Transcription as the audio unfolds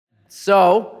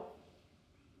So,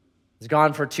 I was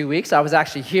gone for 2 weeks. I was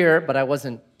actually here, but I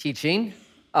wasn't teaching.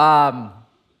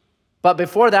 But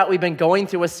before that, we've been going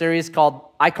through a series called,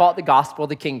 I call it the Gospel of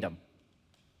the Kingdom.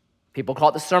 People call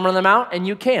it the Sermon on the Mount, and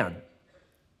you can.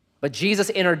 But Jesus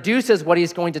introduces what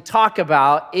he's going to talk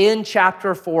about in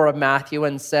chapter 4 of Matthew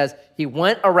and says he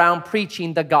went around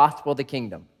preaching the gospel of the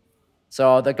kingdom.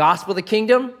 So the gospel of the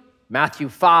kingdom, Matthew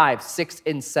 5, 6,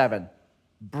 and 7.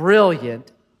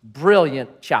 Brilliant,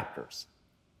 brilliant chapters.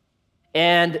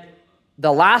 And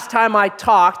the last time I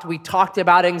talked, we talked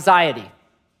about anxiety.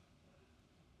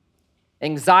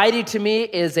 Anxiety to me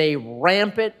is a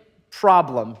rampant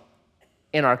problem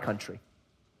in our country.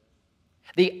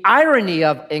 The irony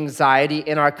of anxiety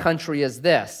in our country is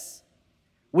this: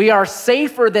 we are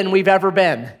safer than we've ever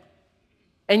been,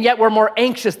 and yet we're more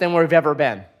anxious than we've ever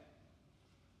been.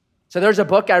 So there's a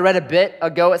book I read a bit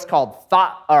ago. It's called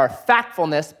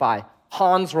Factfulness by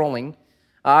Hans Rosling,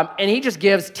 and he just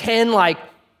gives 10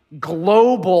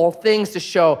 global things to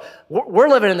show we're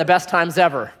living in the best times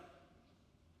ever.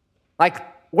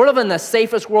 We're living in the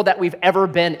safest world that we've ever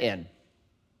been in.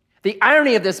 The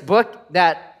irony of this book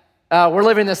that we're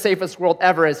living in the safest world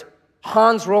ever is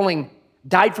Hans Rosling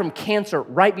died from cancer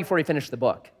right before he finished the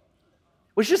book,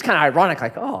 which is just kind of ironic,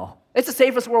 it's the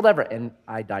safest world ever, and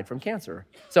I died from cancer.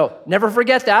 So never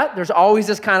forget that. There's always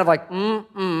this kind of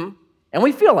and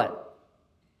we feel it.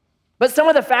 But some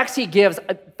of the facts he gives,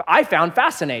 I found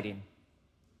fascinating.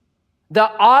 The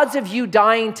odds of you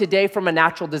dying today from a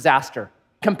natural disaster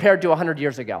compared to 100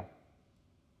 years ago.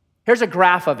 Here's a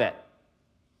graph of it.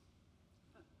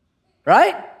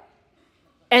 Right?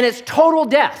 And it's total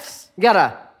deaths. You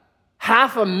got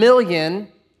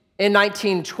 500,000 in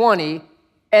 1920,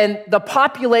 and the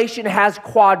population has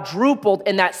quadrupled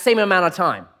in that same amount of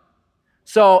time.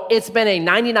 So it's been a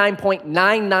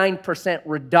 99.99%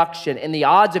 reduction in the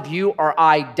odds of you or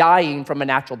I dying from a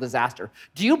natural disaster.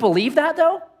 Do you believe that,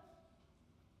 though?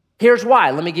 Here's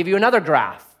why. Let me give you another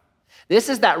graph. This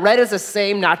is that red is the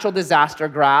same natural disaster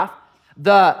graph.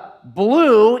 The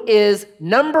blue is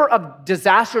number of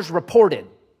disasters reported.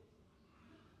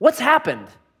 What's happened?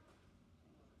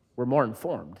 We're more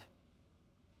informed.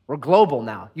 We're global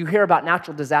now. You hear about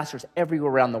natural disasters everywhere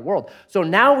around the world. So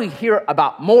now we hear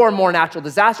about more and more natural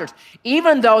disasters,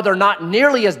 even though they're not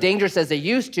nearly as dangerous as they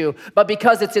used to, but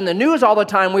because it's in the news all the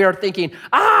time, we are thinking,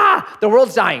 the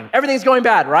world's dying. Everything's going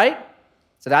bad, right?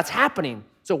 So that's happening.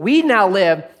 So we now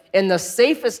live in the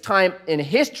safest time in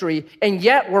history, and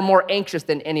yet we're more anxious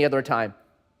than any other time.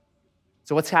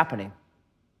 So what's happening?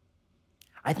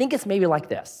 I think it's maybe like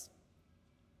this.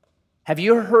 Have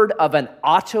you heard of an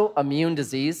autoimmune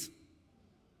disease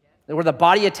where the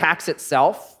body attacks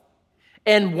itself?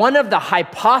 And one of the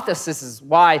hypotheses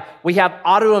why we have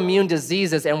autoimmune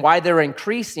diseases and why they're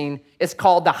increasing is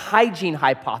called the hygiene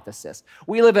hypothesis.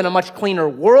 We live in a much cleaner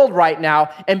world right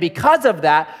now, and because of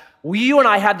that, you and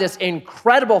I have this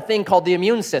incredible thing called the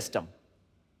immune system.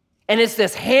 And it's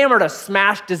this hammer to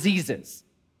smash diseases,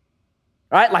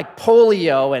 right? Like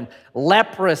polio and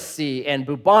leprosy and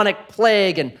bubonic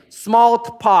plague and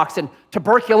smallpox and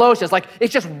tuberculosis.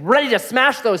 It's just ready to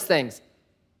smash those things.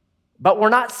 But we're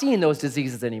not seeing those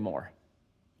diseases anymore.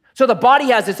 So the body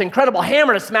has this incredible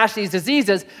hammer to smash these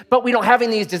diseases, but we don't have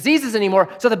any of these diseases anymore.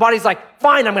 So the body's like,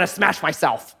 fine, I'm going to smash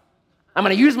myself. I'm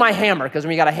going to use my hammer, because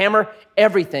when you got a hammer,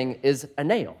 everything is a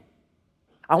nail.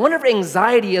 I wonder if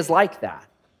anxiety is like that.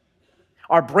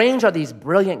 Our brains are these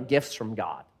brilliant gifts from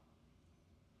God.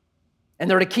 And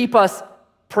they're to keep us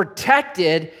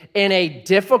protected in a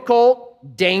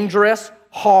difficult, dangerous,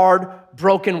 hard,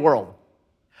 broken world.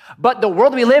 But the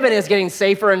world we live in is getting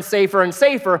safer and safer and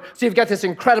safer, so you've got this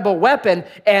incredible weapon,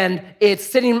 and it's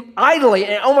sitting idly,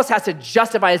 and it almost has to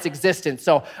justify its existence.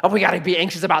 So we got to be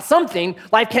anxious about something.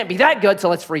 Life can't be that good, so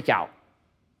let's freak out.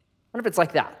 I wonder if it's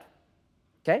like that,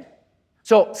 okay?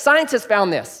 So science has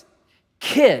found this.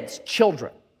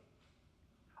 Children,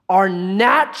 are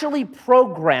naturally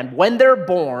programmed when they're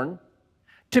born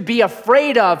to be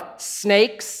afraid of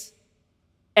snakes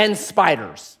and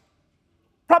spiders.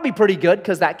 Probably pretty good,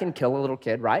 because that can kill a little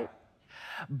kid, right?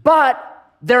 But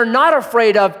they're not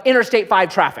afraid of Interstate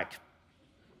 5 traffic.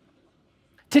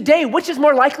 Today, which is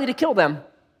more likely to kill them?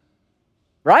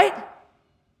 Right?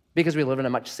 Because we live in a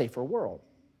much safer world.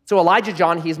 So Elijah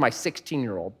John, he's my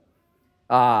 16-year-old.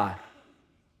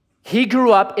 He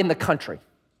grew up in the country.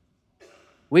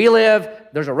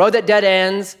 There's a road that dead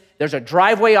ends, there's a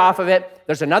driveway off of it,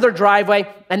 there's another driveway,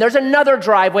 and there's another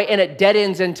driveway, and it dead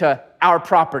ends into our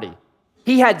property.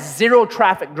 He had zero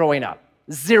traffic growing up,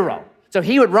 zero. So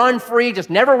he would run free, just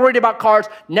never worried about cars,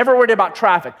 never worried about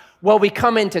traffic. Well, we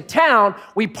come into town,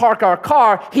 we park our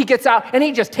car, he gets out, and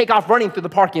he just take off running through the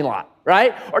parking lot,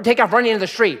 right? Or take off running into the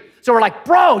street. So we're like,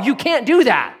 bro, you can't do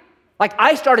that. Like,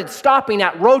 I started stopping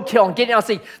at roadkill and getting out and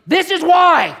saying, this is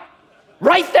why,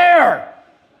 right there.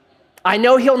 I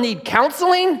know he'll need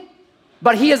counseling,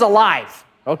 but he is alive,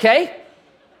 okay?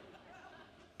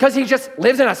 Because he just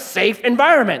lives in a safe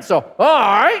environment. So,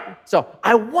 all right. So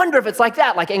I wonder if it's like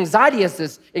that. Like, anxiety is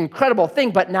this incredible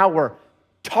thing, but now we're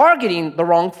targeting the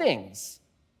wrong things.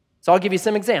 So I'll give you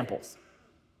some examples.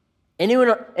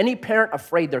 Any parent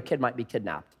afraid their kid might be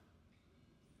kidnapped?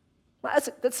 Well,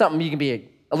 that's something you can be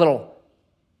a little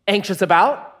anxious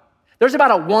about. There's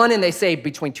about a 1 in, they say,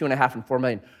 between 2.5 and 4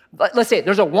 million. Let's say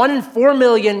there's a 1 in 4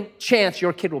 million chance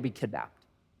your kid will be kidnapped.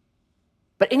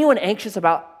 But anyone anxious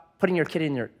about putting your kid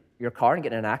in your car and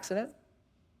getting in an accident?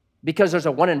 Because there's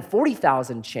a 1 in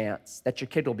 40,000 chance that your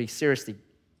kid will be seriously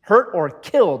hurt or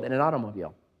killed in an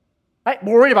automobile. Right?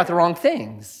 We're worried about the wrong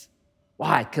things.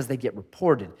 Why? Because they get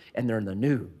reported and they're in the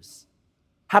news.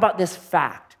 How about this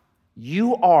fact?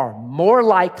 You are more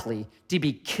likely to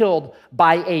be killed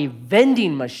by a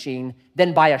vending machine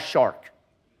than by a shark.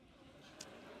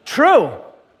 True.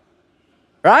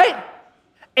 Right?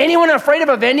 Anyone afraid of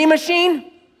a vending machine?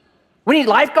 We need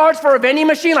lifeguards for a vending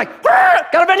machine, like,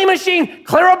 got a vending machine,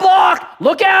 clear a block,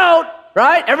 look out,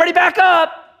 right? Everybody back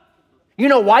up. You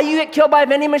know why you get killed by a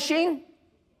vending machine?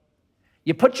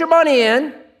 You put your money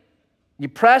in, you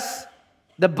press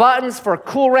the buttons for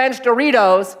Cool Ranch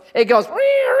Doritos, it goes,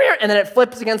 and then it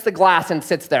flips against the glass and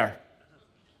sits there.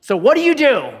 So what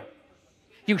do?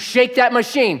 You shake that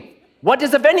machine. What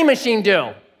does a vending machine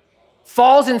do?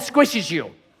 Falls and squishes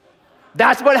you.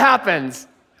 That's what happens.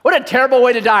 What a terrible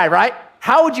way to die, right?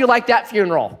 How would you like that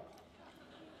funeral?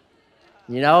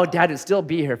 You know, Dad would still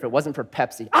be here if it wasn't for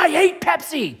Pepsi. I hate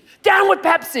Pepsi. Down with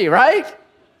Pepsi, right?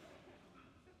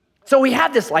 So we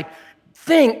have this like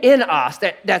thing in us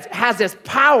that has this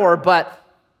power, but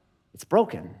it's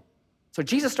broken. So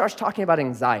Jesus starts talking about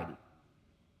anxiety.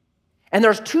 And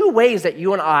there's 2 ways that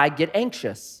you and I get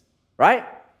anxious, right?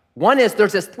 One is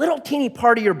there's this little teeny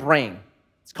part of your brain.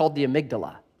 It's called the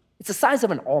amygdala. It's the size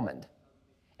of an almond.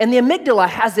 And the amygdala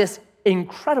has this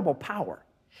incredible power.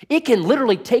 It can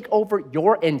literally take over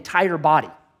your entire body.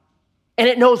 And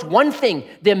it knows one thing.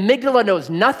 The amygdala knows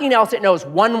nothing else. It knows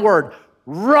one word: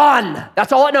 run.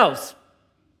 That's all it knows.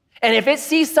 And if it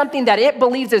sees something that it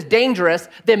believes is dangerous,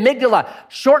 the amygdala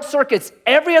short circuits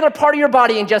every other part of your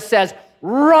body and just says,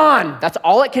 run. That's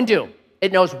all it can do.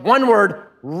 It knows one word: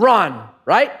 run,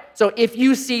 right? So if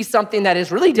you see something that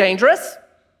is really dangerous,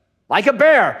 like a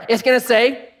bear, it's gonna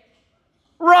say,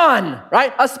 run,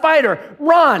 right? A spider,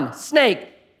 run. Snake,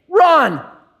 run.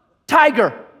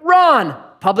 Tiger, run.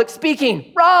 Public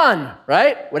speaking, run,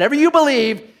 right? Whatever you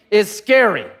believe is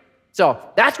scary. So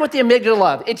that's what the amygdala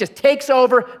loves. It just takes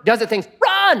over, does the things,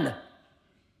 run.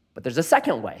 But there's a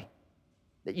second way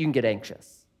that you can get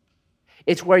anxious.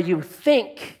 It's where you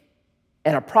think,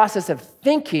 in a process of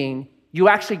thinking, you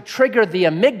actually trigger the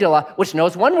amygdala, which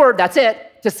knows one word, that's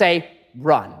it, to say,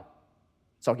 run.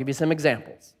 So I'll give you some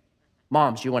examples.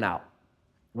 Moms, you went out.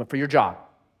 You went for your job.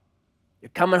 You're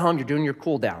coming home, you're doing your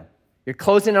cool down. You're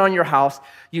closing on your house.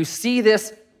 You see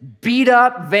this beat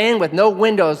up van with no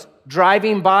windows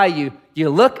driving by you. You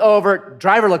look over,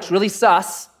 driver looks really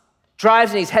sus,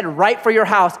 drives and he's headed right for your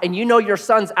house, and you know your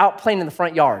son's out playing in the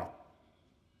front yard.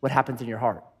 What happens in your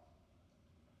heart?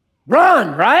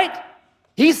 Run, right?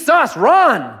 He's sus,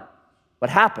 run. What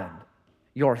happened?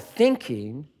 Your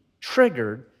thinking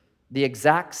triggered the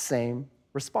exact same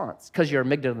response because your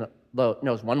amygdala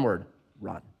knows one word: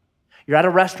 run. You're at a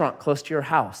restaurant close to your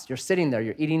house. You're sitting there.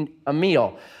 You're eating a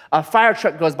meal. A fire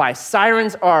truck goes by.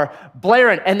 Sirens are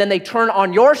blaring, and then they turn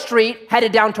on your street,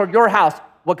 headed down toward your house.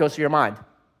 What goes through your mind?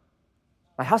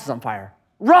 My house is on fire.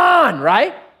 Run,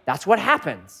 right? That's what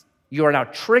happens. You are now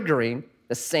triggering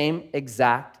the same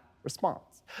exact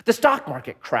response. The stock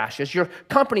market crashes. Your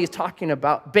company is talking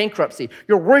about bankruptcy.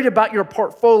 You're worried about your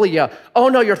portfolio. Oh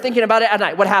no, you're thinking about it at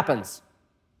night. What happens?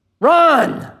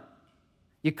 Run.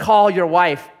 You call your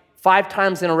wife 5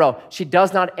 times in a row. She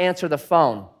does not answer the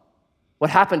phone. What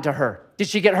happened to her? Did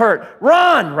she get hurt?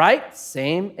 Run, right?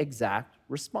 Same exact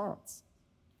response.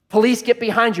 Police get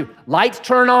behind you. Lights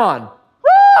turn on.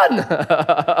 Run!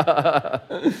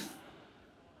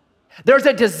 There's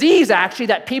a disease, actually,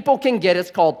 that people can get.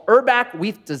 It's called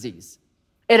Urbach-Wiethe disease.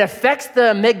 It affects the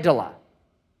amygdala.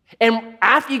 And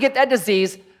after you get that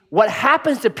disease, what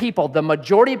happens to people, the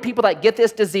majority of people that get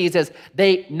this disease, is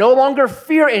they no longer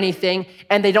fear anything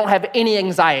and they don't have any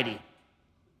anxiety.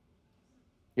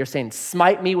 You're saying,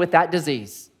 smite me with that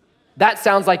disease. That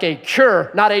sounds like a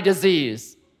cure, not a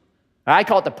disease. I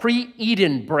call it the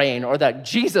pre-Eden brain or the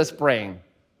Jesus brain,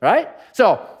 right?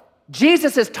 So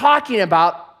Jesus is talking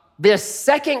about this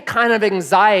second kind of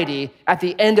anxiety at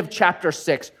the end of chapter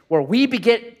 6, where we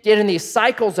get in these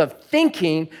cycles of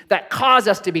thinking that cause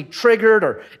us to be triggered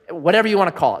or whatever you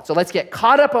want to call it. So let's get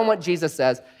caught up on what Jesus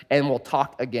says, and we'll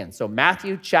talk again. So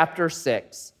Matthew chapter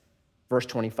 6, verse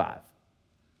 25.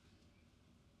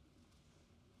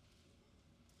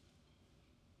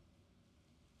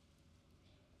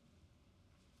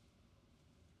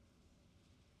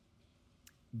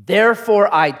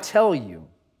 Therefore, I tell you,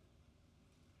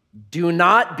 do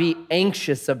not be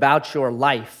anxious about your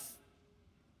life,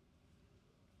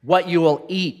 what you will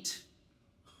eat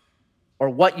or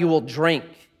what you will drink,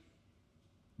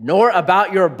 nor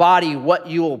about your body, what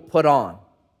you will put on.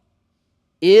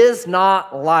 Is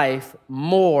not life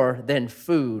more than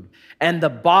food, and the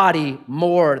body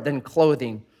more than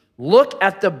clothing? Look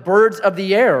at the birds of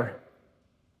the air.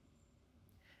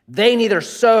 They neither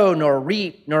sow nor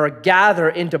reap nor gather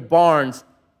into barns,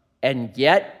 and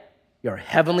yet your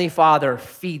heavenly Father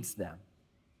feeds them.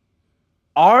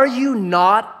 Are you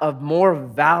not of more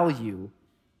value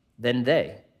than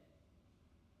they?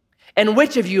 And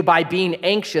which of you, by being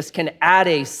anxious, can add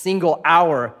a single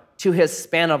hour to his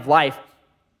span of life?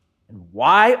 And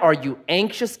why are you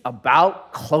anxious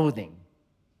about clothing?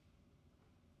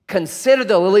 Consider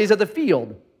the lilies of the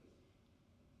field,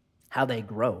 how they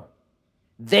grow.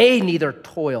 They neither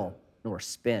toil nor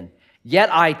spin.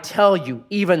 Yet I tell you,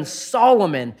 even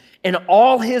Solomon in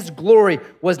all his glory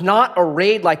was not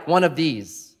arrayed like one of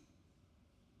these.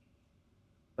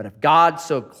 But if God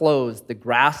so clothes the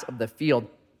grass of the field,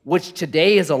 which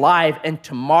today is alive and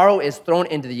tomorrow is thrown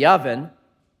into the oven,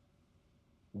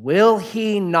 will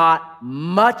he not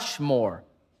much more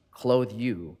clothe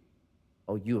you,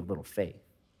 O you of little faith?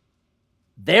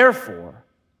 Therefore,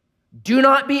 do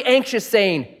not be anxious,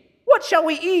 saying, what shall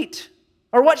we eat?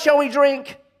 Or what shall we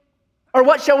drink? Or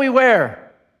what shall we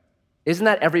wear? Isn't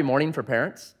that every morning for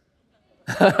parents?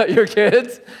 Your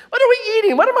kids? What are we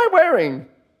eating? What am I wearing?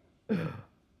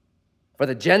 For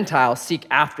the Gentiles seek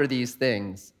after these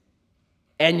things,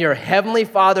 and your heavenly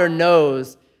Father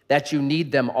knows that you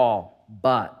need them all.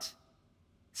 But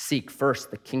seek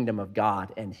first the kingdom of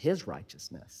God and his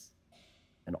righteousness,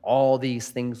 and all these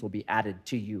things will be added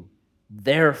to you.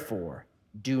 Therefore,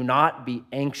 do not be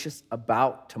anxious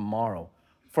about tomorrow,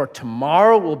 for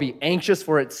tomorrow will be anxious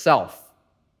for itself.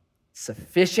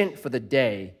 Sufficient for the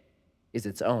day is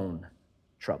its own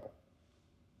trouble.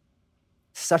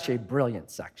 Such a brilliant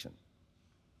section.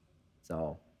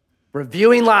 So,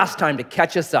 reviewing last time to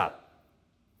catch us up.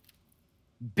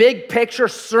 Big picture,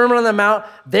 Sermon on the Mount.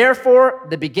 Therefore,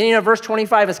 the beginning of verse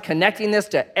 25 is connecting this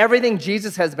to everything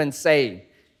Jesus has been saying.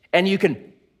 And you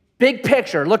can, big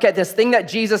picture, look at this thing that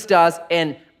Jesus does,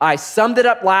 and I summed it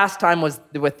up last time was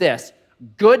with this.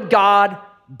 Good God,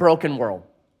 broken world.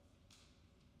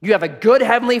 You have a good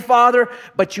heavenly Father,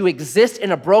 but you exist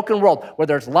in a broken world where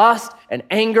there's lust and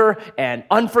anger and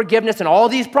unforgiveness and all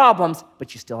these problems,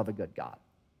 but you still have a good God.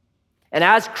 And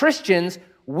as Christians,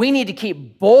 we need to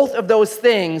keep both of those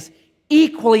things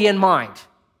equally in mind.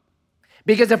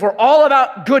 Because if we're all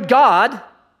about good God,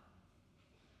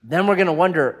 then we're going to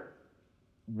wonder,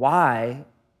 why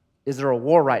is there a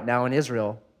war right now in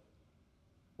Israel?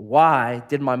 Why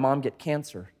did my mom get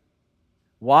cancer?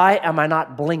 Why am I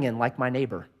not blinging like my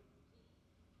neighbor?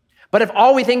 But if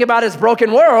all we think about is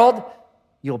broken world,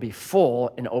 you'll be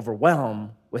full and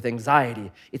overwhelmed with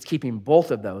anxiety. It's keeping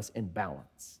both of those in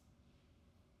balance.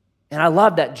 And I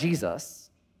love that Jesus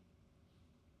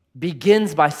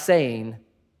begins by saying,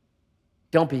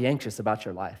 don't be anxious about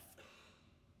your life.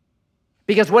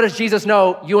 Because what does Jesus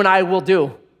know you and I will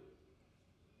do?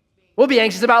 We'll be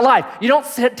anxious about life. You don't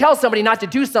tell somebody not to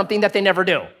do something that they never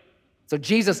do. So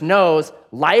Jesus knows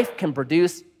life can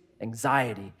produce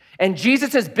anxiety. And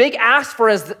Jesus' big ask for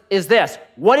us is this.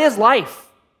 What is life?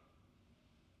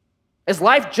 Is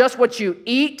life just what you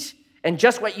eat and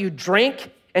just what you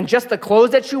drink and just the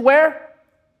clothes that you wear?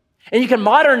 And you can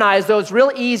modernize those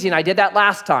real easy, and I did that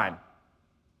last time.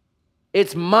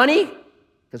 It's money,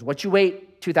 because what you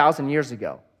ate 2,000 years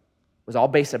ago was all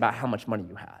based about how much money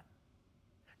you had.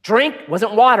 Drink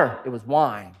wasn't water, it was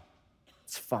wine.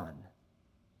 It's fun.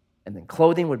 And then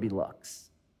clothing would be looks.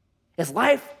 Is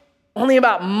life only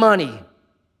about money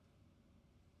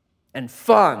and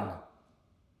fun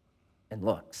and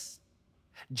looks?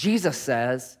 Jesus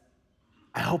says,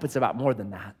 I hope it's about more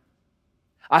than that.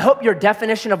 I hope your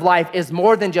definition of life is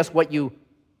more than just what you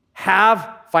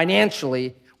have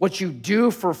financially, what you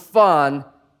do for fun,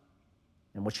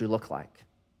 and what you look like.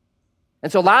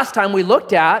 And so last time we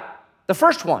looked at the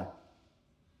first one,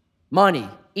 money,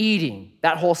 eating,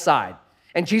 that whole side.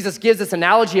 And Jesus gives this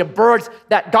analogy of birds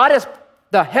that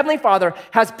the Heavenly Father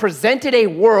has presented a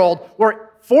world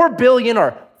where 4 billion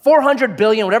or 400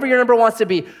 billion, whatever your number wants to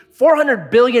be,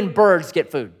 400 billion birds get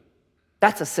food.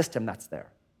 That's a system that's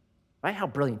there, right? How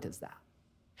brilliant is that?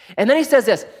 And then he says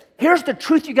this, here's the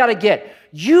truth you gotta get.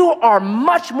 You are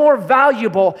much more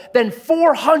valuable than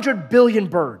 400 billion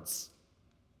birds.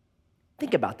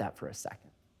 Think about that for a second.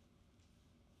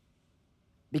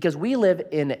 Because we live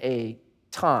in a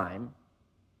time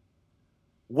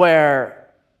where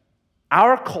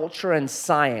our culture and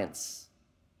science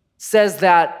says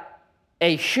that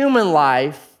a human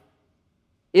life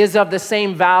is of the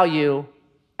same value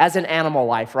as an animal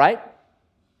life, right?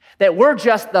 That we're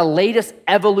just the latest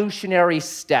evolutionary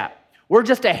step. We're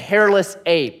just a hairless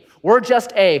ape. We're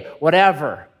just a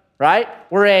whatever, right?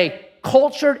 We're a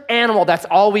cultured animal. That's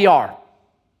all we are.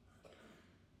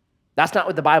 That's not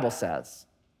what the Bible says.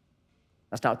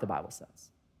 That's not what the Bible says.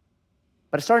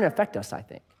 But it's starting to affect us, I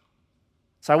think.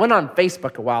 So I went on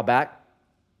Facebook a while back.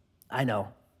 I know,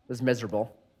 it was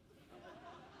miserable.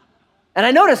 And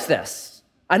I noticed this.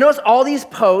 I noticed all these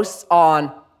posts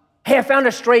on, hey, I found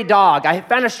a stray dog. I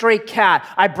found a stray cat.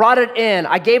 I brought it in.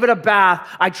 I gave it a bath.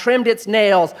 I trimmed its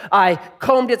nails. I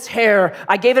combed its hair.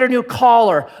 I gave it a new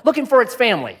collar, looking for its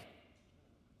family.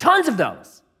 Tons of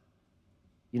those.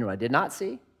 You know what I did not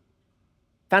see?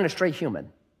 Found a stray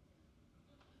human.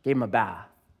 Gave him a bath.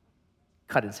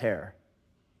 Cut his hair.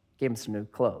 Gave him some new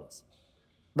clothes.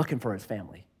 Looking for his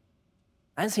family.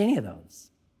 I didn't see any of those.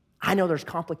 I know there's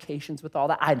complications with all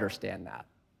that. I understand that.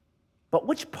 But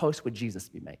which post would Jesus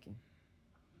be making?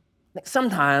 Like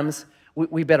sometimes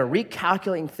we better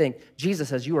recalculate and think, Jesus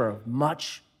says you are of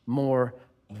much more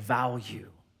value.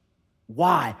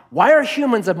 Why? Why are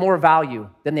humans of more value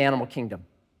than the animal kingdom?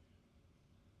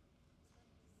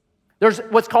 There's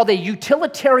what's called a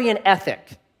utilitarian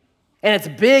ethic, and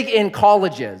it's big in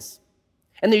colleges.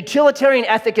 And the utilitarian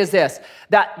ethic is this,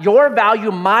 that your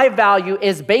value, my value,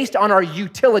 is based on our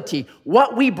utility,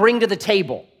 what we bring to the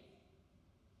table.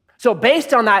 So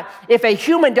based on that, if a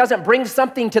human doesn't bring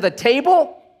something to the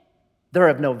table, they're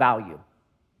of no value.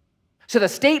 So the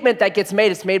statement that gets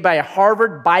made is made by a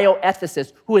Harvard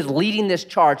bioethicist who is leading this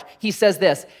charge. He says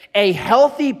this, a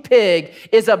healthy pig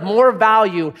is of more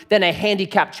value than a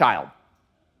handicapped child.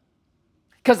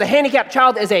 Because the handicapped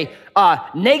child is a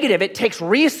negative. It takes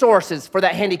resources for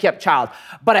that handicapped child.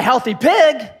 But a healthy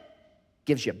pig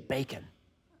gives you bacon.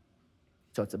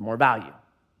 So it's of more value.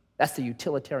 That's the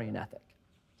utilitarian ethic.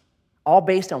 All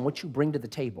based on what you bring to the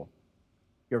table.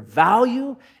 Your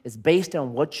value is based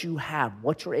on what you have,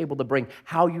 what you're able to bring,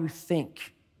 how you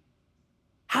think.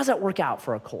 How does that work out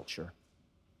for a culture?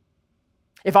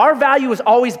 If our value is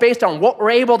always based on what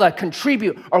we're able to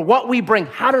contribute or what we bring,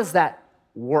 how does that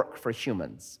work for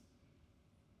humans?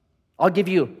 I'll give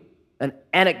you an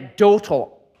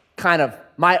anecdotal kind of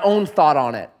my own thought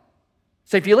on it.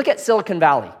 So if you look at Silicon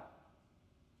Valley,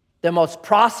 the most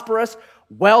prosperous,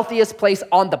 wealthiest place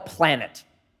on the planet,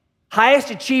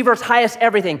 highest achievers, highest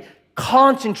everything,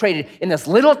 concentrated in this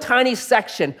little tiny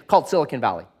section called Silicon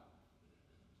Valley.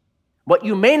 What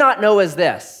you may not know is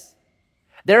this.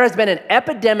 There has been an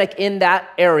epidemic in that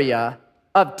area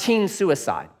of teen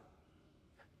suicide.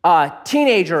 A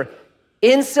teenager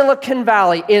in Silicon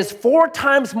Valley is 4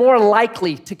 times more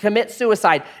likely to commit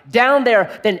suicide down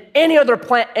there than any other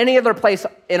place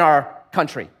in our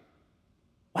country.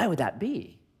 Why would that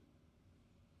be?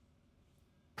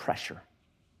 Pressure.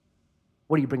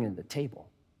 What are you bringing to the table?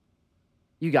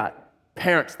 You got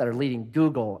parents that are leading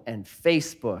Google and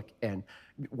Facebook and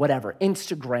whatever,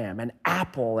 Instagram and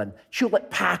Apple and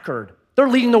Hewlett-Packard. They're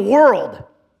leading the world.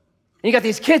 And you got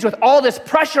these kids with all this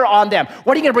pressure on them.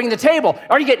 What are you gonna bring to the table?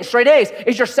 Are you getting straight A's?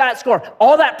 Is your SAT score?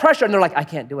 All that pressure, and they're like, I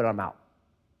can't do it, I'm out.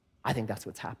 I think that's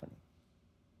what's happening.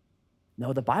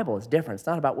 No, the Bible is different. It's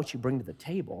not about what you bring to the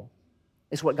table.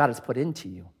 It's what God has put into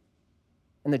you.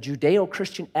 And the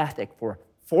Judeo-Christian ethic for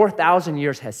 4,000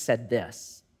 years has said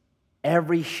this: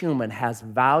 every human has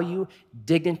value,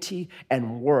 dignity,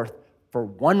 and worth for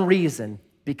one reason,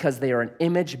 because they are an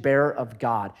image bearer of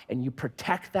God, and you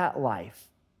protect that life.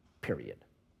 Period.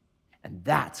 And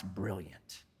that's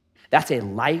brilliant. That's a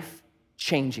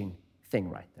life-changing thing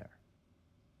right there.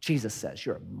 Jesus says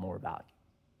you're of more value.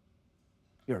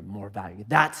 You're of more value.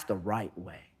 That's the right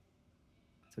way.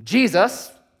 So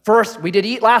Jesus, first, we did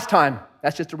eat last time.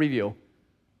 That's just a review.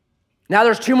 Now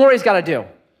there's 2 more he's got to do.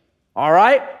 All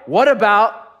right? What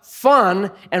about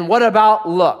fun and what about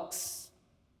looks?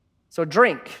 So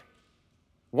drink,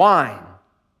 wine,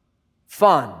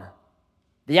 fun.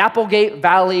 The Applegate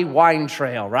Valley Wine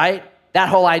Trail, right? That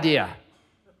whole idea.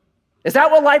 Is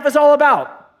that what life is all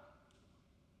about?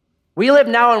 We live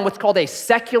now in what's called a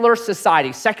secular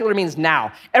society. Secular means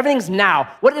now. Everything's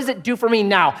now. What does it do for me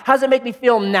now? How does it make me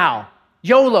feel now?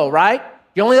 YOLO, right?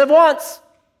 You only live once.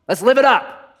 Let's live it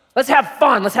up. Let's have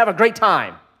fun. Let's have a great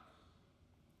time.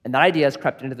 And that idea has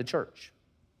crept into the church.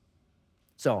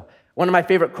 So, one of my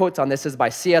favorite quotes on this is by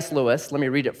C.S. Lewis. Let me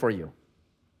read it for you.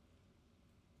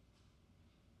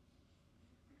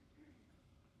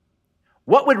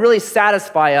 What would really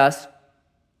satisfy us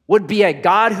would be a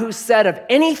God who said of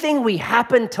anything we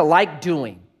happen to like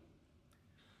doing,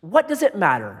 what does it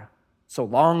matter so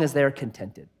long as they're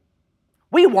contented?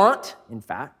 We want, in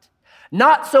fact,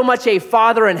 not so much a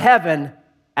father in heaven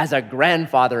as a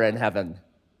grandfather in heaven,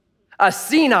 a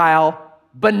senile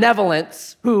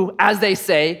benevolence who, as they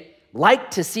say,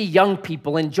 like to see young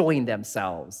people enjoying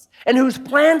themselves, and whose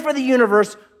plan for the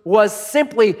universe was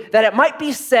simply that it might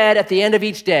be said at the end of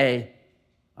each day,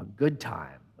 a good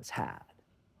time was had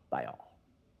by all.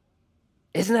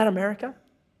 Isn't that America?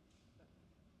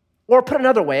 Or put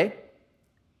another way,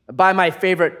 by my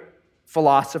favorite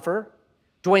philosopher,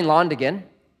 Dwayne Londigan.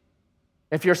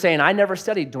 If you're saying, I never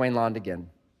studied Dwayne Londigan,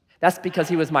 that's because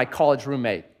he was my college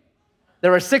roommate.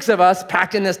 There were 6 of us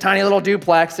packed in this tiny little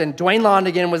duplex, and Dwayne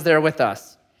Londigan was there with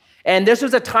us. And this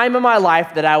was a time in my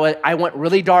life that I went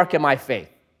really dark in my faith.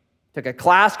 Took a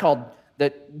class called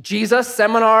the Jesus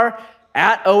Seminar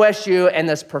at OSU, and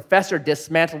this professor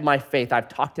dismantled my faith. I've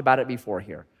talked about it before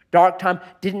here. Dark time,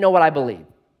 didn't know what I believed.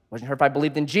 Wasn't sure if I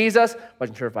believed in Jesus,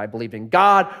 wasn't sure if I believed in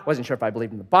God, wasn't sure if I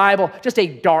believed in the Bible, just a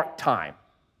dark time.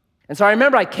 And so I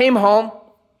remember I came home,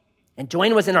 and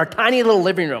Dwayne was in our tiny little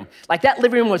living room. Like, that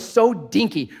living room was so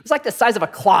dinky. It was like the size of a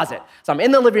closet. So I'm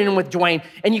in the living room with Dwayne,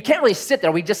 and you can't really sit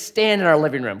there. We just stand in our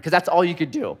living room, because that's all you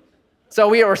could do. So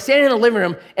we were standing in the living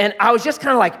room, and I was just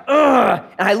kind of like, ugh.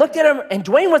 And I looked at him, and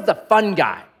Dwayne was the fun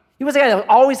guy. He was the guy that was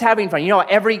always having fun. You know,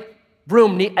 every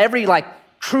room, every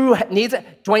crew needs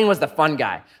it. Dwayne was the fun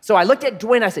guy. So I looked at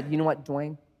Dwayne, and I said, you know what,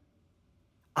 Dwayne?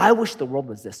 I wish the world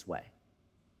was this way.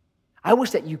 I wish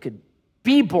that you could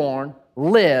be born,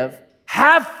 live,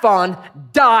 have fun,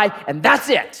 die, and that's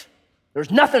it.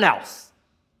 There's nothing else.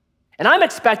 And I'm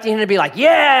expecting him to be like,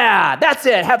 yeah, that's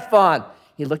it, have fun.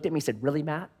 He looked at me and said, really,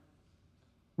 Matt?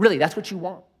 Really, that's what you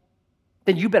want?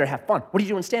 Then you better have fun. What are you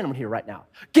doing standing here right now?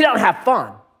 Get out and have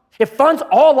fun. If fun's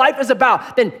all life is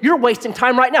about, then you're wasting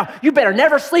time right now. You better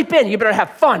never sleep in. You better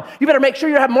have fun. You better make sure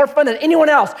you have more fun than anyone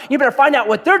else. You better find out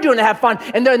what they're doing to have fun,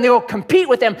 and then they'll compete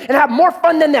with them and have more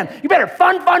fun than them. You better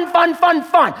fun.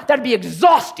 That'd be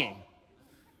exhausting.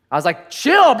 I was like,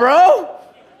 chill, bro.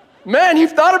 Man,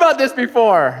 you've thought about this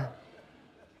before.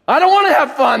 I don't want to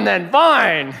have fun then.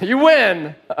 Fine, you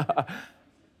win.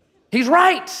 He's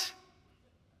right.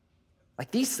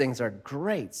 Like, these things are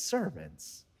great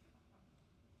servants,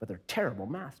 but they're terrible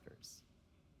masters.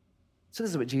 So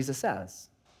this is what Jesus says,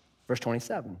 verse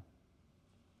 27.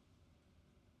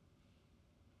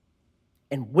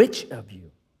 And which of you,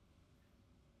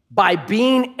 by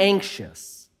being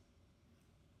anxious,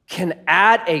 can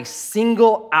add a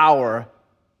single hour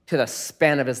to the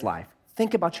span of his life?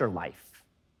 Think about your life.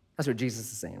 That's what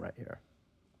Jesus is saying right here.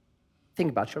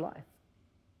 Think about your life.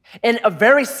 In a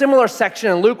very similar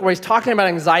section in Luke where he's talking about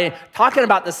anxiety, talking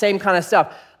about the same kind of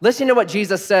stuff, listen to what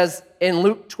Jesus says in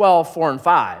Luke 12, 4 and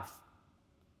 5.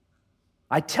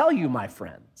 I tell you, my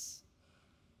friends,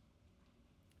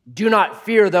 do not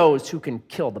fear those who can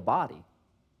kill the body,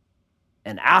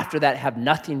 and after that have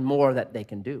nothing more that they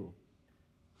can do.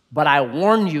 But I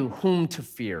warn you whom to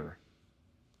fear.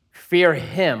 Fear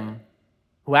him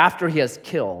who, after he has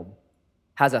killed,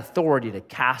 has authority to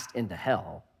cast into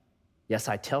hell. Yes,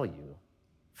 I tell you,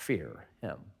 fear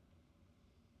him.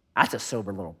 That's a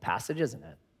sober little passage, isn't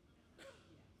it?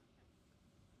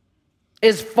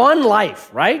 Is fun life,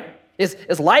 right?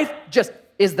 Is life just,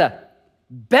 is the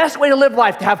best way to live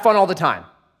life to have fun all the time?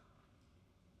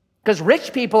 Because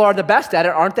rich people are the best at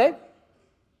it, aren't they?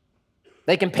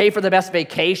 They can pay for the best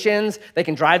vacations, they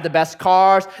can drive the best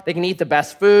cars, they can eat the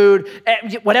best food,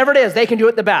 whatever it is, they can do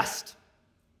it the best.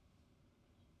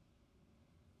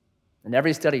 And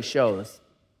every study shows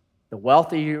the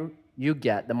wealthier you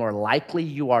get, the more likely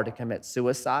you are to commit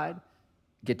suicide,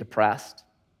 get depressed,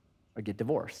 or get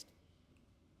divorced.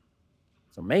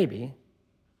 So maybe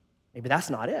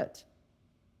that's not it.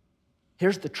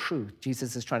 Here's the truth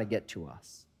Jesus is trying to get to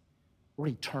us. We're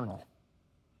eternal.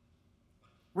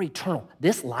 We're eternal.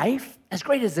 This life, as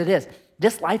great as it is,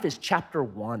 this life is chapter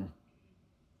 1.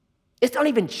 It's not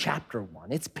even chapter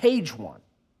 1. It's page 1.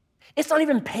 It's not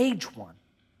even page 1.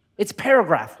 It's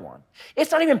paragraph 1.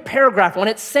 It's not even paragraph 1.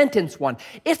 It's sentence 1.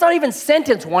 It's not even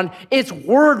sentence 1. It's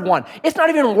word 1. It's not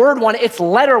even word 1. It's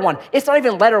letter 1. It's not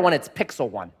even letter 1. It's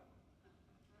pixel 1.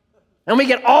 And we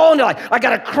get all into I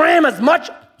gotta cram as much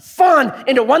fun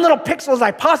into one little pixel as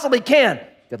I possibly can.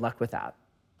 Good luck with that.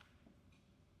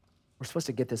 We're supposed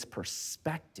to get this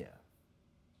perspective.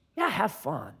 Yeah, have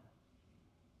fun.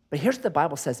 But here's what the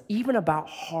Bible says, even about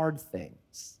hard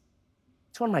things.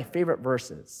 It's one of my favorite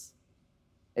verses.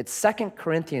 It's 2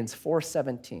 Corinthians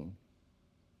 4:17.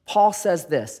 Paul says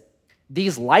this,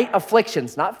 these light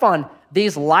afflictions, not fun,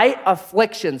 these light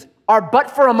afflictions are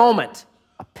but for a moment,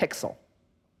 a pixel.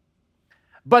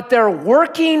 But they're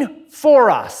working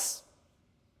for us.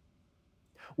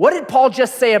 What did Paul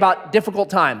just say about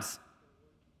difficult times?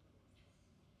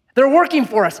 They're working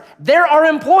for us. They're our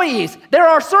employees. They're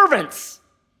our servants.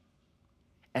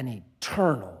 An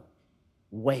eternal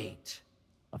weight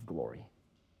of glory.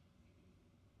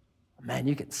 Man,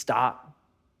 you can stop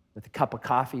with a cup of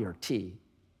coffee or tea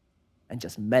and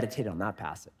just meditate on that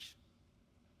passage.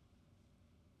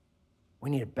 We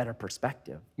need a better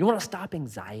perspective. You want to stop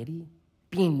anxiety,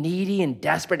 being needy and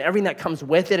desperate, and everything that comes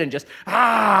with it, and just,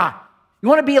 You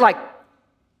want to be like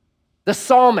the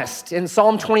psalmist in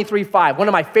Psalm 23:5, one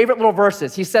of my favorite little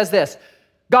verses. He says this,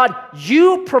 God,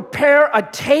 you prepare a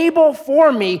table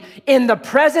for me in the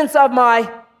presence of my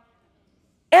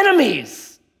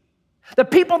enemies. The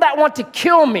people that want to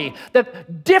kill me,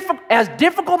 as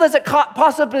difficult as it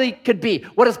possibly could be.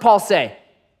 What does Paul say?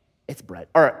 It's bread.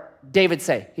 Or David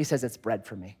say, he says, it's bread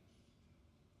for me.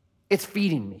 It's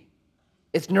feeding me.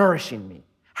 It's nourishing me.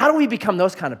 How do we become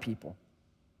those kind of people?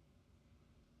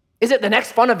 Is it the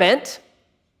next fun event?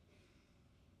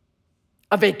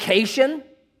 A vacation?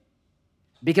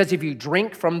 Because if you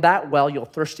drink from that well, you'll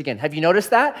thirst again. Have you noticed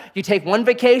that? You take one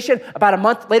vacation, about a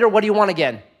month later, what do you want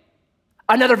again?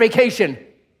 Another vacation,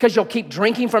 because you'll keep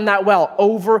drinking from that well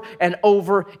over and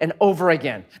over and over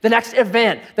again. The next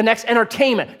event, the next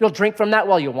entertainment, you'll drink from that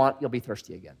well you'll be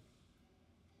thirsty again.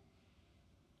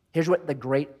 Here's what the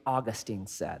great Augustine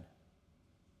said.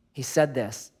 He said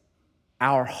this,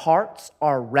 our hearts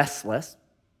are restless,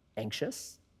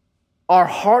 anxious. Our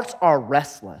hearts are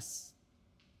restless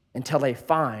until they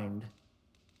find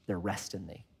their rest in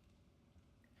thee.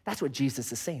 That's what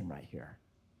Jesus is saying right here.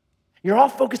 You're all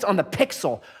focused on the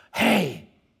pixel. Hey,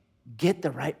 get the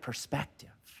right perspective.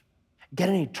 Get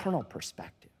an eternal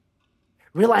perspective.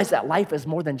 Realize that life is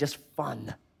more than just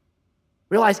fun.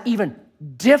 Realize even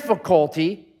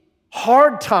difficulty,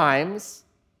 hard times,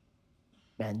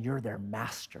 man, you're their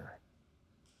master.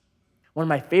 One of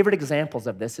my favorite examples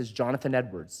of this is Jonathan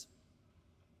Edwards.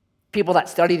 People that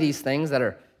study these things that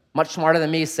are much smarter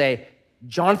than me say,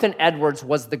 Jonathan Edwards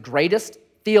was the greatest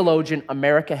theologian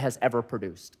America has ever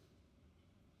produced.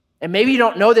 And maybe you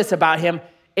don't know this about him.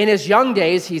 In his young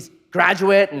days, he's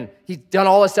graduate and he's done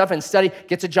all this stuff and study,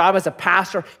 gets a job as a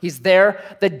pastor. He's there.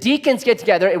 The deacons get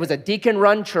together. It was a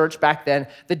deacon-run church back then.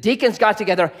 The deacons got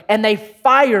together and they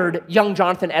fired young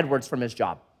Jonathan Edwards from his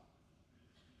job.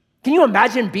 Can you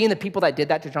imagine being the people that did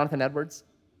that to Jonathan Edwards?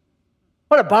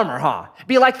 What a bummer, huh?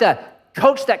 Be like the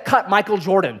coach that cut Michael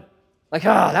Jordan. Like,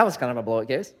 that was kind of a blow-up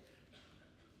case.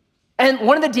 And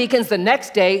one of the deacons the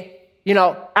next day,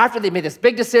 after they made this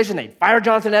big decision, they fired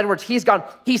Jonathan Edwards, he's gone.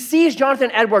 He sees Jonathan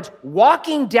Edwards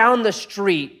walking down the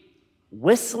street,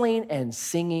 whistling and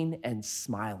singing and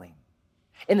smiling.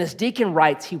 And this deacon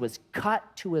writes, he was cut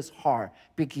to his heart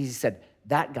because he said,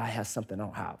 that guy has something I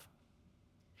don't have.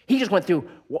 He just went through,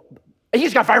 he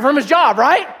just got fired from his job,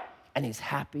 right? And he's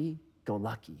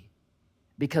happy-go-lucky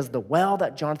because the well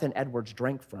that Jonathan Edwards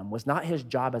drank from was not his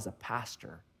job as a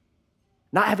pastor,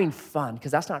 not having fun,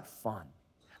 because that's not fun.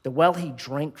 The well he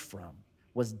drank from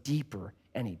was deeper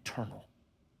and eternal.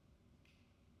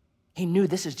 He knew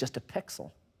this is just a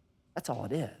pixel. That's all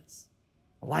it is.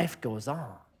 Life goes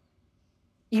on.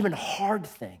 Even hard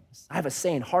things. I have a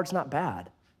saying, hard's not bad.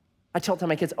 I tell it to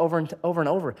my kids over and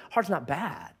over, hard's not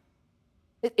bad.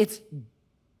 It's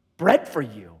bread for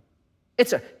you.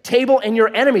 It's a table in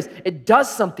your enemies. It does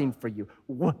something for you.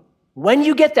 When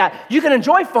you get that, you can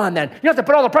enjoy fun then. You don't have to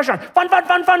put all the pressure on.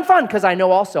 Fun. Because I know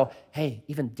also, hey,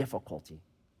 even difficulty,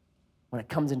 when it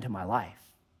comes into my life,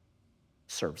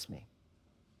 serves me.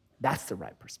 That's the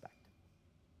right perspective.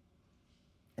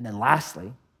 And then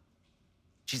lastly,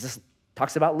 Jesus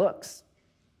talks about looks.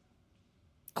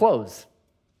 Clothes.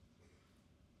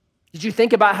 Did you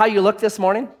think about how you look this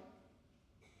morning?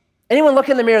 Anyone look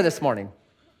in the mirror this morning?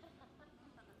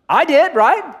 I did,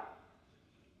 right?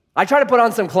 I try to put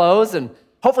on some clothes and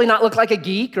hopefully not look like a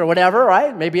geek or whatever,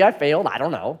 right? Maybe I failed, I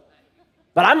don't know.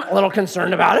 But I'm a little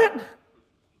concerned about it.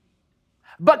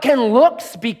 But can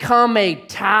looks become a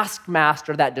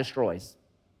taskmaster that destroys?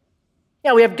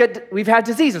 Yeah, we've had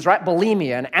diseases, right?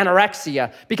 Bulimia and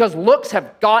anorexia, because looks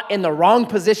have got in the wrong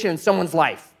position in someone's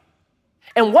life.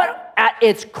 And why at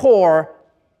its core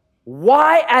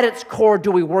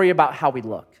do we worry about how we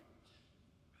look?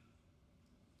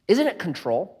 Isn't it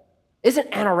control?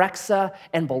 Isn't anorexia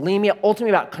and bulimia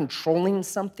ultimately about controlling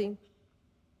something?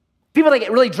 People that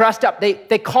get really dressed up,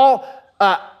 they call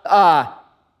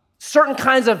certain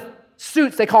kinds of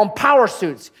suits, they call them power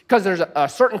suits because there's a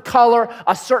certain color,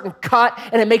 a certain cut,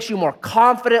 and it makes you more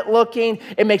confident looking.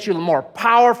 It makes you more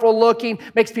powerful looking,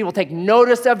 makes people take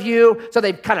notice of you. So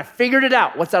they've kind of figured it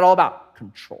out. What's that all about?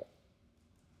 Control.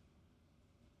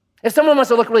 If someone wants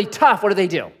to look really tough, what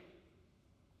do?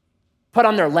 Put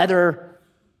on their leather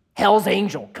Hell's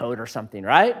Angel coat or something,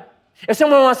 right? If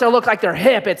someone wants to look like they're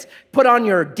hip, it's put on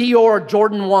your Dior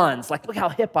Jordan 1s. Like, look how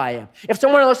hip I am. If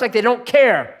someone looks like they don't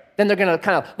care, then they're going to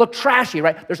kind of look trashy,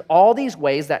 right? There's all these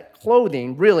ways that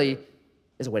clothing really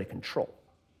is a way to control.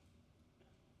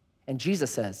 And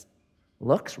Jesus says,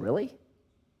 looks, really?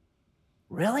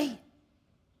 Really?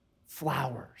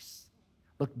 Flowers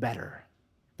look better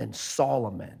than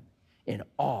Solomon in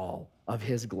all of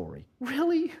his glory.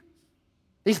 Really?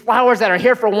 These flowers that are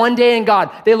here for one day in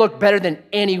God, they look better than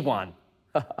anyone.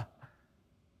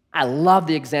 I love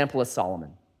the example of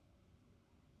Solomon.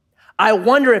 I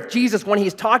wonder if Jesus, when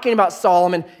he's talking about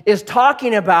Solomon, is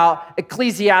talking about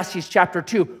Ecclesiastes chapter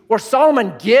 2, where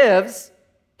Solomon gives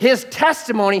his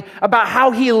testimony about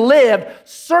how he lived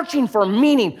searching for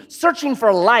meaning, searching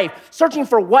for life, searching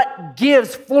for what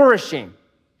gives flourishing.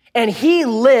 And he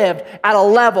lived at a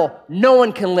level no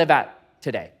one can live at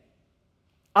today.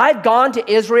 I've gone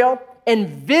to Israel and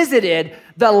visited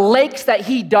the lakes that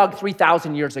he dug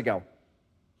 3,000 years ago.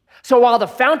 So while the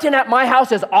fountain at my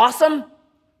house is awesome,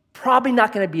 probably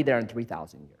not going to be there in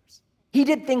 3,000 years. He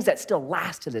did things that still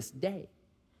last to this day.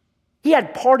 He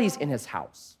had parties in his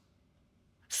house.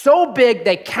 So big,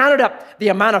 they counted up the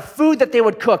amount of food that they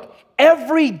would cook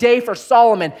every day for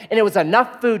Solomon, and it was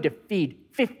enough food to feed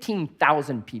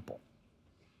 15,000 people.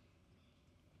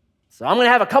 So I'm going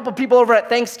to have a couple people over at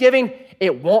Thanksgiving.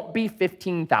 It won't be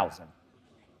 15,000,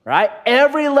 right?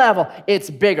 Every level, it's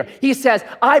bigger. He says,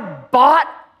 I bought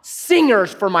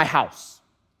singers for my house.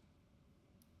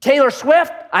 Taylor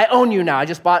Swift, I own you now. I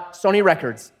just bought Sony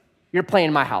Records. You're playing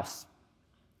in my house.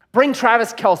 Bring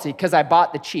Travis Kelce, because I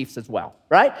bought the Chiefs as well,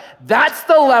 right? That's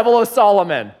the level of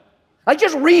Solomon. Like,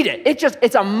 just read it.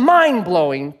 It's a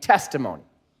mind-blowing testimony,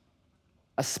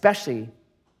 especially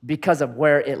because of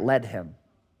where it led him.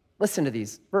 Listen to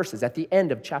these verses at the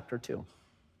end of chapter 2.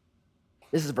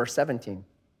 This is verse 17.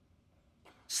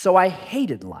 So I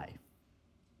hated life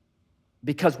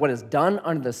because what is done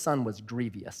under the sun was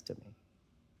grievous to me.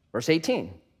 Verse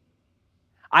 18.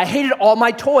 I hated all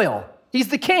my toil. He's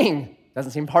the king.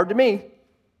 Doesn't seem hard to me.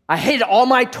 I hated all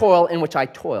my toil in which I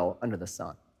toil under the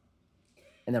sun.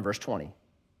 And then verse 20.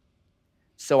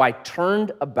 So I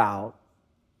turned about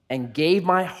and gave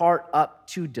my heart up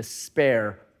to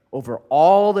despair over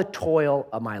all the toil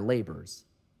of my labors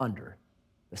under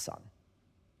the sun.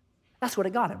 That's what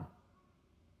it got him.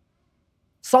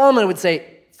 Solomon would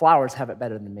say, flowers have it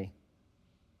better than me.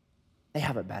 They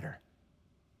have it better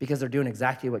because they're doing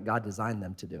exactly what God designed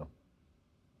them to do.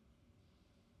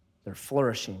 They're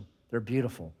flourishing, they're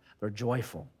beautiful, they're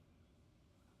joyful.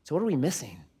 So what are we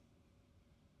missing?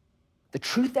 The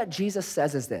truth that Jesus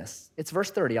says is this. It's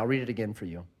verse 30. I'll read it again for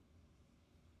you.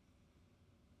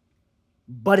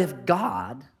 But if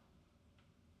God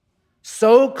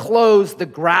so clothes the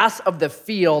grass of the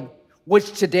field,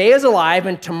 which today is alive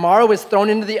and tomorrow is thrown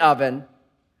into the oven,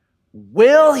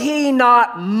 will he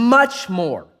not much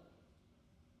more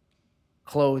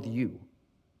clothe you,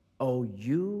 O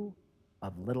you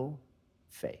of little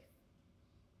faith?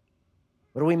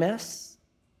 What do we miss?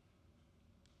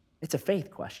 It's a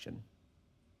faith question.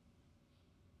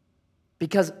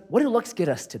 Because what do looks get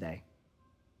us today?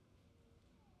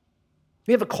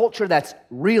 We have a culture that's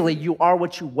really, you are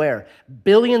what you wear.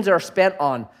 Billions are spent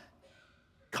on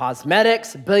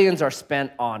cosmetics, billions are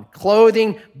spent on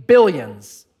clothing,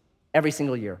 billions every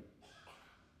single year.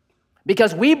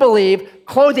 Because we believe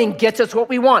clothing gets us what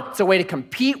we want. It's a way to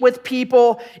compete with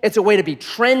people. It's a way to be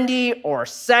trendy or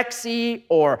sexy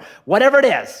or whatever it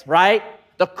is, right?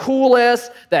 The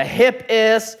coolest, the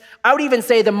hippest. I would even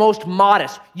say the most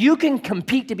modest. You can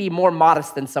compete to be more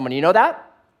modest than someone. You know that?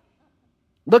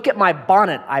 Look at my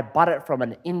bonnet. I bought it from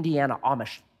an Indiana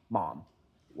Amish mom.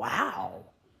 Wow.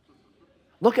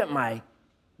 Look at my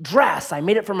dress. I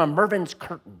made it from a Mervyn's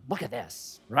curtain. Look at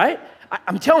this, right?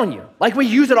 I'm telling you, like we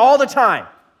use it all the time.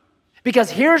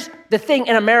 Because here's the thing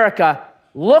in America,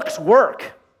 looks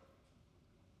work.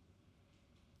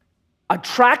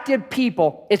 Attractive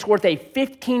people, it's worth a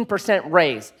 15%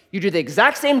 raise. You do the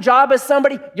exact same job as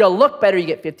somebody, you look better, you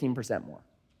get 15% more.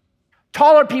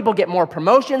 Taller people get more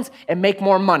promotions and make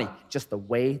more money, just the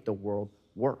way the world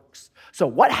works. So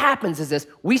what happens is this,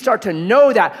 we start to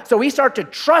know that, so we start to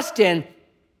trust in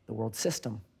the world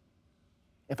system.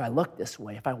 If I look this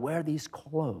way, if I wear these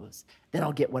clothes, then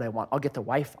I'll get what I want. I'll get the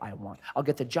wife I want. I'll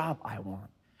get the job I want.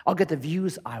 I'll get the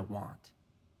views I want,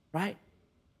 right?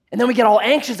 And then we get all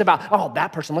anxious about, oh,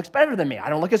 that person looks better than me. I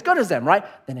don't look as good as them, right?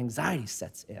 Then anxiety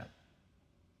sets in.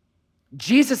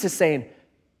 Jesus is saying,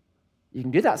 you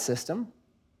can do that system.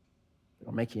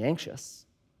 It'll make you anxious.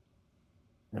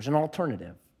 There's an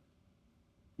alternative.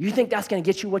 You think that's going to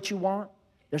get you what you want?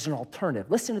 There's an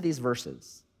alternative. Listen to these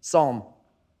verses. Psalm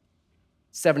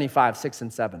 75, 6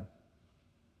 and 7.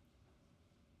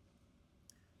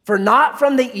 For not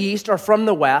from the east or from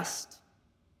the west,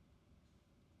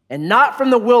 and not from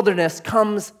the wilderness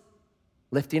comes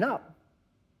lifting up,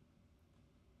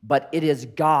 but it is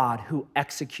God who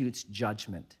executes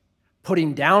judgment,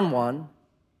 putting down one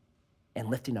and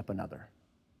lifting up another.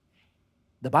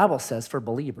 The Bible says for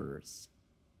believers,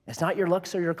 it's not your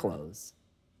looks or your clothes.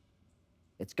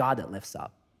 It's God that lifts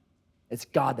up. It's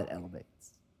God that elevates.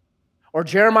 Or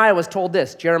Jeremiah was told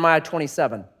this, Jeremiah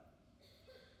 27.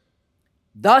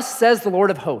 Thus says the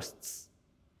Lord of hosts,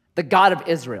 the God of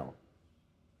Israel.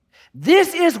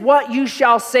 This is what you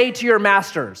shall say to your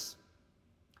masters.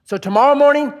 So tomorrow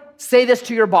morning, say this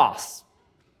to your boss.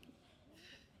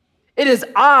 It is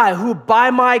I who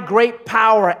by my great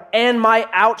power and my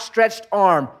outstretched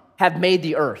arm have made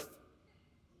the earth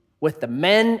with the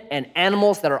men and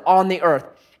animals that are on the earth,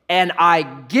 and I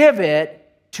give it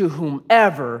to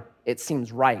whomever it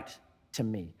seems right to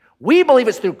me. We believe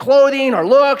it's through clothing or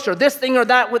looks or this thing or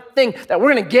that thing that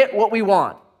we're going to get what we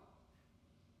want.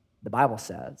 The Bible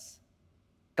says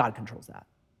God controls that.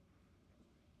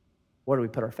 Where do we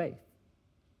put our faith?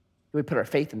 Do we put our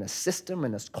faith in this system,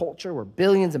 in this culture where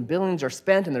billions and billions are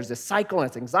spent and there's this cycle and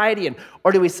it's anxiety?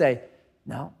 Or do we say,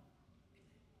 no,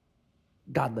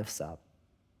 God lifts up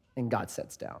and God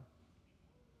sets down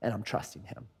and I'm trusting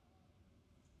him.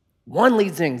 One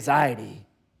leads to anxiety,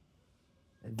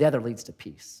 the other leads to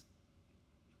peace.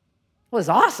 Well, it's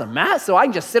awesome, Matt, so I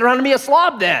can just sit around and be a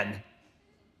slob then.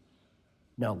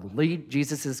 No, lead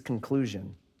Jesus'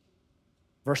 conclusion.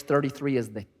 Verse 33 is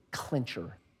the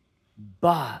clincher.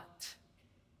 But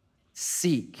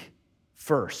seek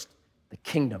first the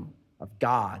kingdom of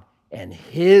God and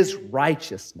his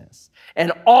righteousness,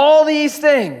 and all these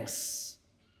things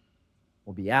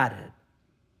will be added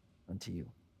unto you.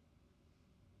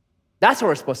 That's where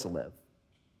we're supposed to live.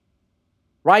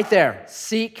 Right there,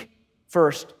 seek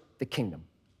first the kingdom.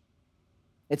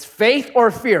 It's faith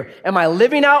or fear. Am I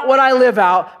living out what I live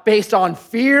out based on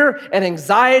fear and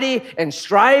anxiety and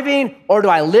striving, or do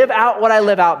I live out what I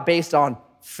live out based on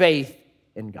faith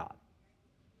in God?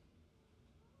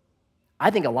 I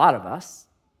think a lot of us,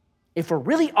 if we're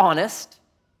really honest,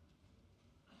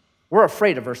 we're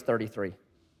afraid of verse 33.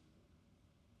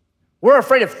 We're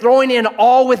afraid of throwing in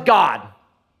all with God.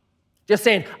 Just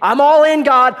saying, I'm all in,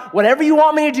 God. Whatever you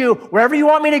want me to do, wherever you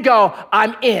want me to go,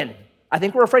 I'm in. I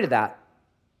think we're afraid of that.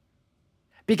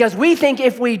 Because we think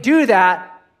if we do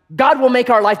that, God will make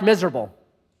our life miserable.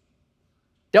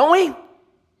 Don't we?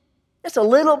 Just a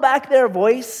little back there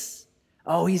voice.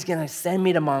 Oh, he's going to send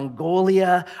me to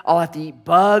Mongolia. I'll have to eat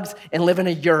bugs and live in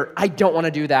a yurt. I don't want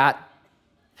to do that.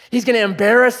 He's going to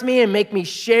embarrass me and make me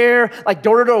share, like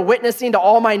door-to-door witnessing to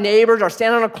all my neighbors or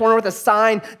stand on a corner with a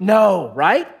sign. No,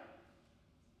 right?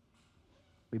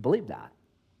 We believe that.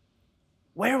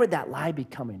 Where would that lie be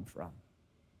coming from?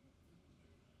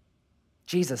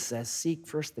 Jesus says, seek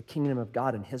first the kingdom of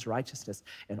God and his righteousness,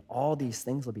 and all these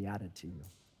things will be added to you.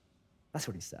 That's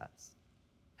what he says.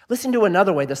 Listen to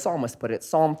another way the psalmist put it,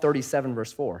 Psalm 37,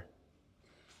 verse 4.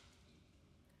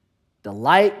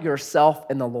 Delight yourself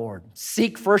in the Lord.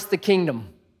 Seek first the kingdom,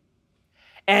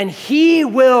 and he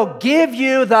will give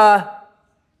you the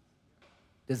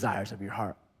desires of your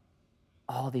heart.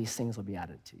 All these things will be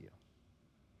added to you.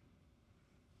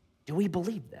 Do we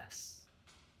believe this?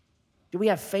 Do we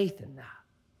have faith in that?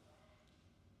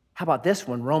 How about this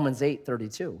one, Romans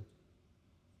 8:32?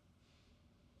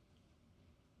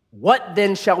 What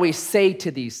then shall we say to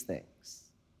these things?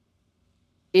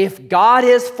 If God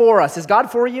is for us, is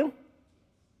God for you?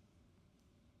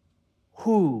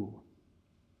 Who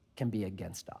can be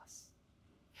against us?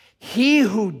 He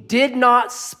who did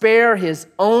not spare his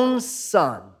own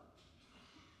son,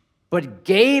 but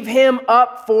gave him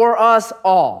up for us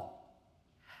all,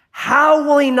 how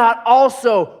will he not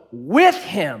also with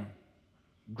him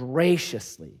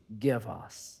graciously give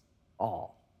us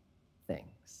all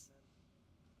things?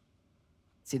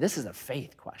 See, this is a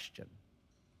faith question.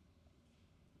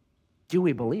 Do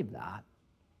we believe that?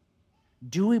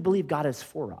 Do we believe God is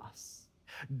for us?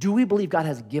 Do we believe God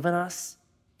has given us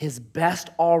his best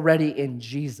already in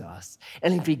Jesus?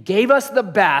 And if he gave us the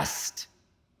best,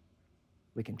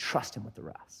 we can trust him with the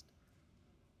rest.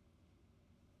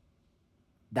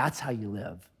 That's how you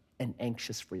live an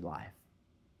anxious-free life.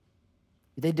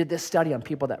 They did this study on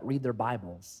people that read their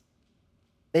Bibles.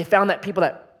 They found that people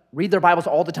that read their Bibles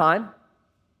all the time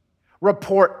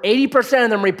report, 80% of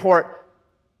them report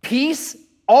peace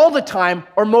all the time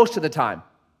or most of the time.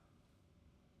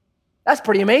 That's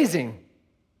pretty amazing.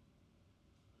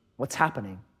 What's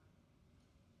happening?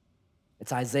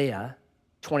 It's Isaiah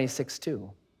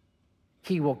 26:2.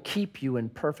 He will keep you in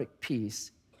perfect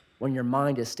peace when your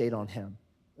mind is stayed on him.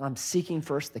 I'm seeking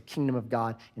first the kingdom of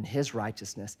God and his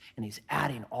righteousness, and he's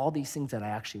adding all these things that I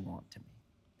actually want to me.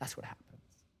 That's what happens.